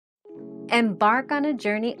Embark on a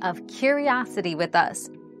journey of curiosity with us.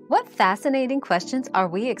 What fascinating questions are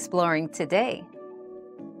we exploring today?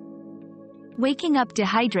 Waking up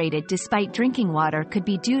dehydrated despite drinking water could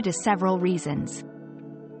be due to several reasons.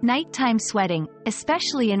 Nighttime sweating,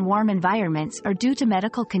 especially in warm environments or due to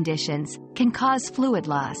medical conditions, can cause fluid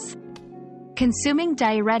loss. Consuming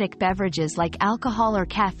diuretic beverages like alcohol or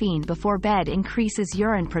caffeine before bed increases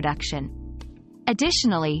urine production.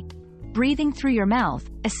 Additionally, breathing through your mouth,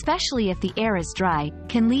 especially if the air is dry,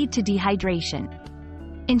 can lead to dehydration.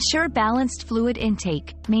 Ensure balanced fluid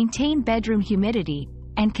intake, maintain bedroom humidity,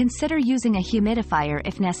 and consider using a humidifier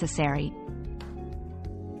if necessary.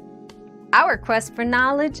 Our quest for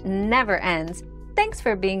knowledge never ends. Thanks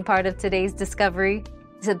for being part of today's discovery.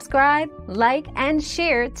 Subscribe, like, and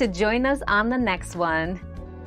share to join us on the next one.